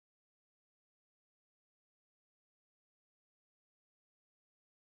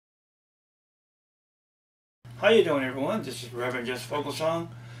How you doing, everyone? This is Reverend Jess Foglesong,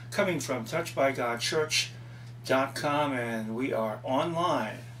 coming from touchedbygodchurch.com, and we are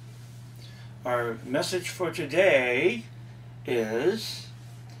online. Our message for today is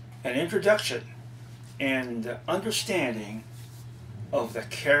an introduction and the understanding of the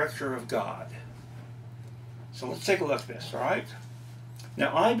character of God. So let's take a look at this, all right?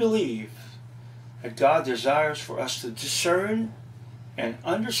 Now, I believe that God desires for us to discern and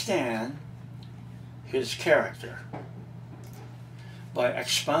understand His character by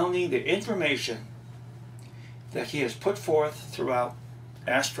expounding the information that He has put forth throughout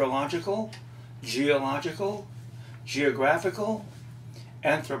astrological, geological, geographical,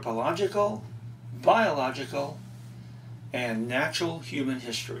 anthropological, biological, and natural human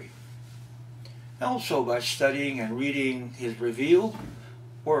history. Also by studying and reading His revealed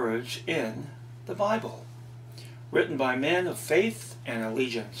words in the Bible, written by men of faith and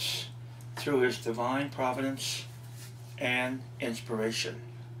allegiance through His divine providence and inspiration.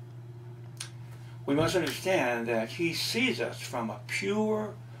 We must understand that He sees us from a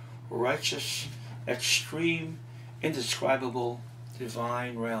pure, righteous, extreme, indescribable,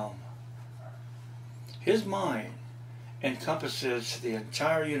 divine realm. His mind encompasses the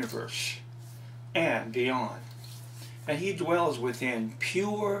entire universe and beyond, and He dwells within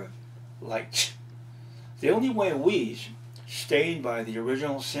pure light. The only way we, stained by the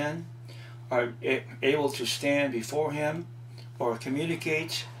original sin, are able to stand before Him or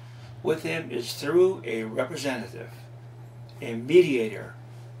communicate with Him is through a representative, a mediator,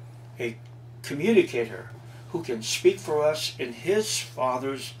 a communicator who can speak for us in His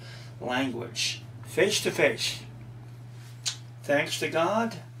Father's language, face to face. Thanks to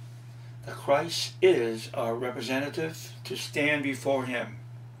God, the Christ is our representative to stand before Him,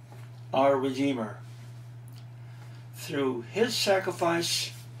 our Redeemer. Through His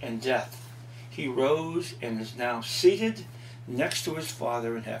sacrifice and death, He rose and is now seated next to His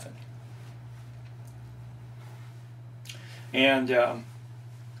Father in heaven. And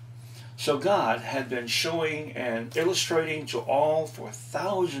so God had been showing and illustrating to all for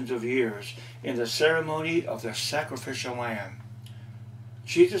thousands of years in the ceremony of the sacrificial lamb.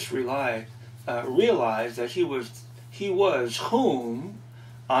 Jesus realized that He was whom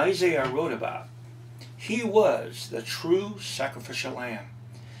Isaiah wrote about. He was the true sacrificial lamb,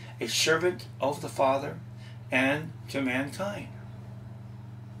 a servant of the Father and to mankind.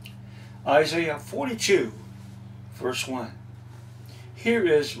 Isaiah 42, verse 1. Here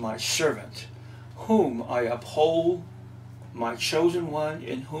is my servant, whom I uphold, my chosen one,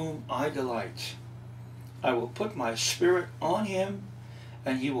 in whom I delight. I will put my spirit on him,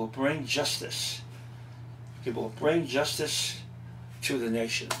 and he will bring justice. He will bring justice to the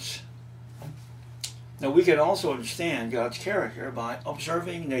nations. Now, we can also understand God's character by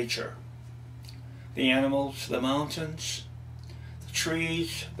observing nature. The animals, the mountains, the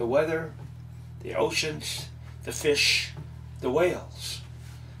trees, the weather, the oceans, the fish, the whales.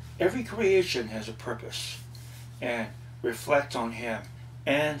 Every creation has a purpose and reflect on Him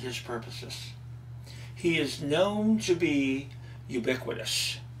and His purposes. He is known to be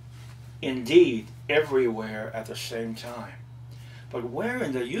ubiquitous, indeed everywhere at the same time. But where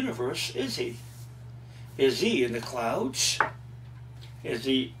in the universe is He? Is He in the clouds? Is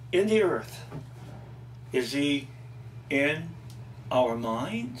He in the earth? Is He in our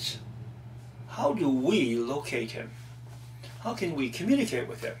minds? How do we locate Him? How can we communicate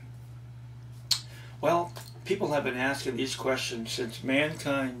with Him? Well, people have been asking these questions since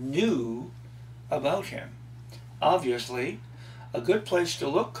mankind knew about Him. Obviously, a good place to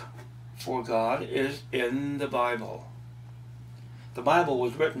look for God is in the Bible. The Bible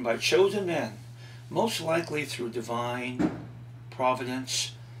was written by chosen men, most likely through divine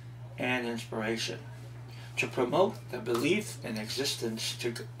providence and inspiration, to promote the belief and existence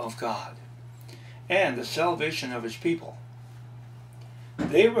of God and the salvation of His people.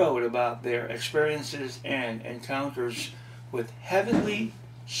 They wrote about their experiences and encounters with heavenly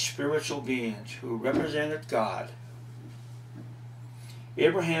spiritual beings who represented God.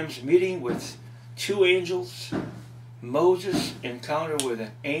 Abraham's meeting with two angels, Moses' encounter with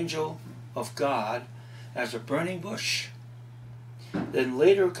an angel of God as a burning bush, then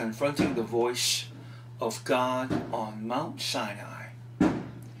later confronting the voice of God on Mount Sinai,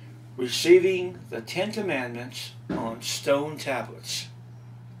 receiving the 10 Commandments on stone tablets.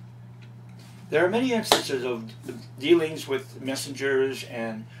 There are many instances of dealings with messengers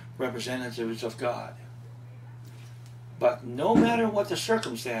and representatives of God. But no matter what the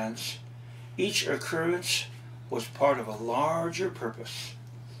circumstance, each occurrence was part of a larger purpose.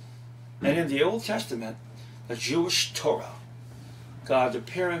 And in the Old Testament, the Jewish Torah, God's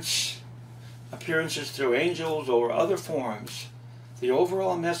appearance appearances through angels or other forms, the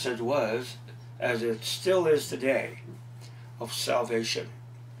overall message was, as it still is today, of salvation,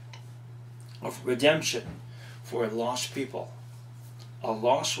 of redemption for a lost people, a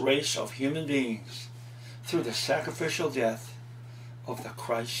lost race of human beings, through the sacrificial death of the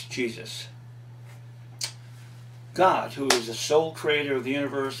Christ Jesus. God, who is the sole creator of the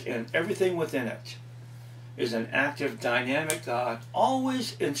universe and everything within it, is an active, dynamic God,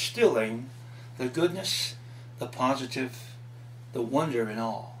 always instilling the goodness, the positive, the wonder in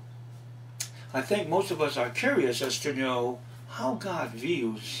all. I think most of us are curious as to know how God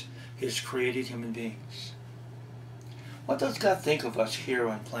views his created human beings. What does God think of us here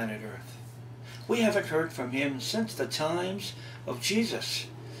on planet Earth? We haven't heard from him since the times of Jesus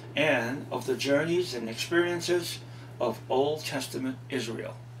and of the journeys and experiences of Old Testament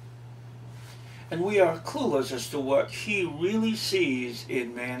Israel. And we are clueless as to what he really sees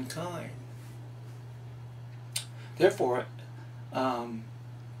in mankind. Therefore, in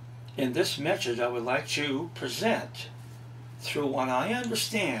this message, I would like to present through what I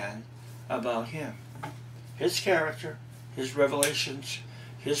understand about him, his character, his revelations,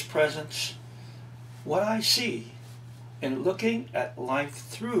 his presence, what I see in looking at life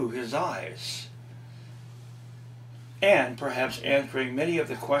through his eyes, and perhaps answering many of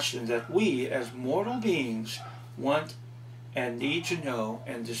the questions that we as mortal beings want and need to know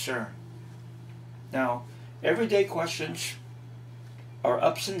and discern. Now, everyday questions are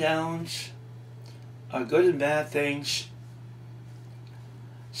ups and downs, are good and bad things,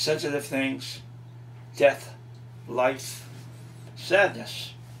 sensitive things, death, life,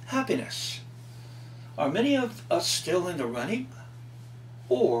 sadness, happiness. Are many of us still in the running,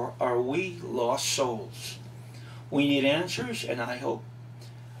 or are we lost souls? We need answers, and I hope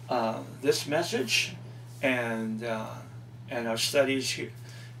this message and our studies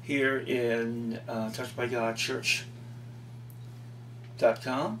here in Touched by God Church.com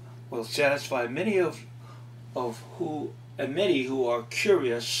will satisfy many who are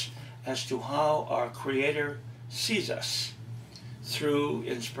curious as to how our Creator sees us. Through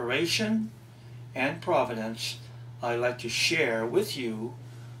inspiration and providence, I'd like to share with you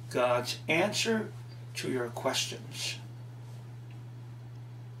God's answer to your questions.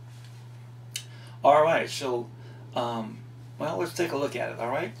 All right, so, well, let's take a look at it, all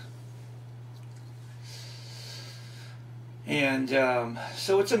right? And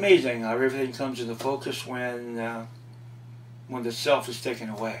so it's amazing how everything comes into focus when the self is taken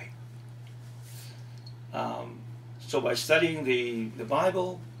away. So by studying the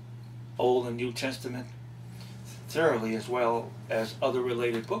Bible, Old and New Testament, thoroughly, as well as other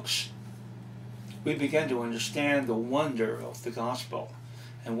related books, we begin to understand the wonder of the gospel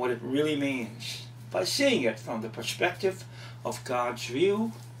and what it really means by seeing it from the perspective of God's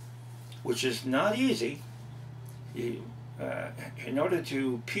view, which is not easy. In order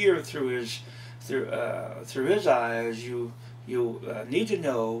to peer through his eyes, you need to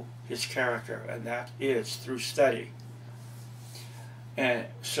know his character, and that is through study. And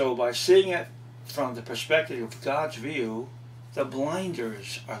so by seeing it from the perspective of God's view, the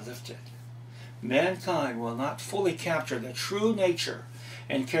blinders are lifted. Mankind will not fully capture the true nature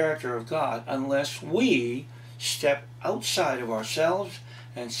and character of God unless we step outside of ourselves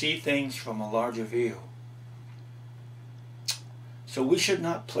and see things from a larger view. So we should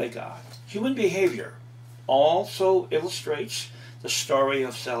not play God. Human behavior also illustrates the story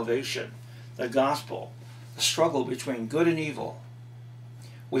of salvation, the gospel, the struggle between good and evil.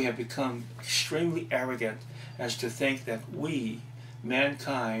 We have become extremely arrogant as to think that we,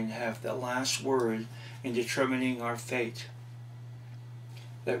 mankind, have the last word in determining our fate.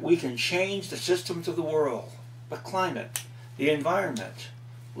 That we can change the systems of the world, the climate, the environment,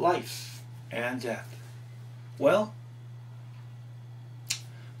 life, and death. Well,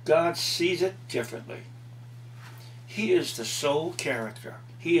 God sees it differently. He is the sole character.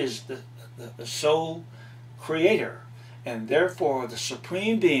 He is the sole creator, and therefore the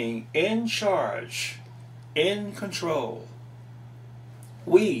supreme being in charge, in control.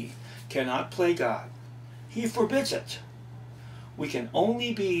 We cannot play God. He forbids it. We can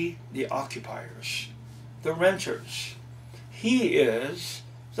only be the occupiers, the renters. He is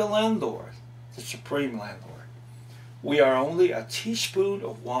the landlord, the supreme landlord. We are only a teaspoon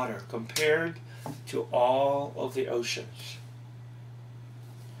of water compared to all of the oceans.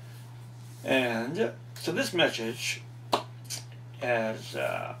 And so this message has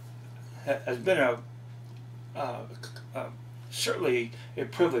been certainly a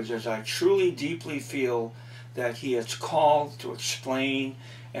privilege, as I truly deeply feel that he has called to explain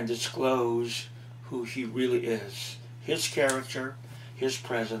and disclose who he really is, his character, his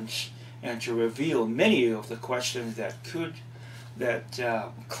presence, and to reveal many of the questions that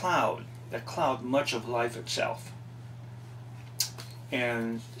cloud much of life itself.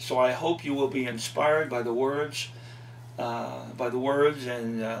 And so I hope you will be inspired by the words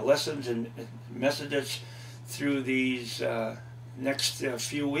and lessons and messages through these next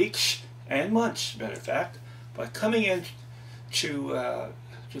few weeks and months, matter of fact, by coming in to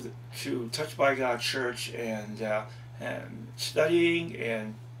Touched by God Church and studying,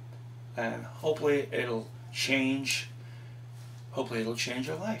 and hopefully it'll change. Hopefully it'll change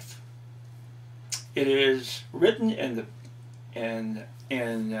your life. It is written in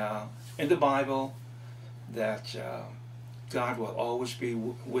the Bible that God will always be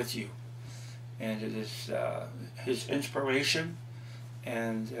with you, and it is His inspiration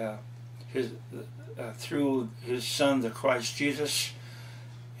and through His Son, the Christ Jesus,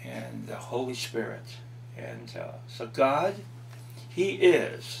 and the Holy Spirit. And so God, He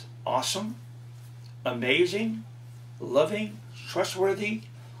is awesome, amazing, loving, trustworthy,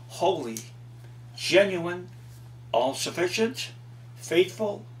 holy, genuine, all-sufficient,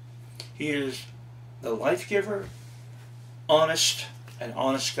 faithful. He is the life-giver, honest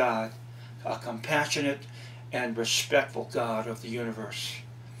God, a compassionate and respectful God of the universe.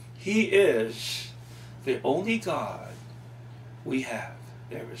 He is the only God we have.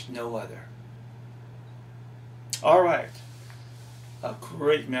 There is no other. All right. A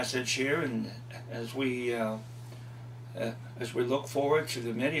great message here, and as we look forward to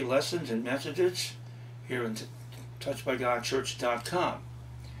the many lessons and messages here in touchedbygodchurch.com,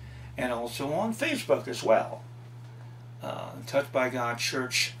 and also on Facebook as well. Touched by God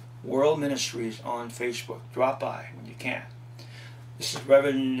Church World Ministries on Facebook. Drop by when you can. This is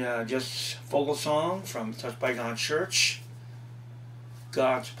Reverend Jess Foglesong from Touched by God Church.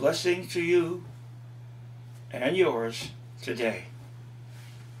 God's blessing to you and yours today.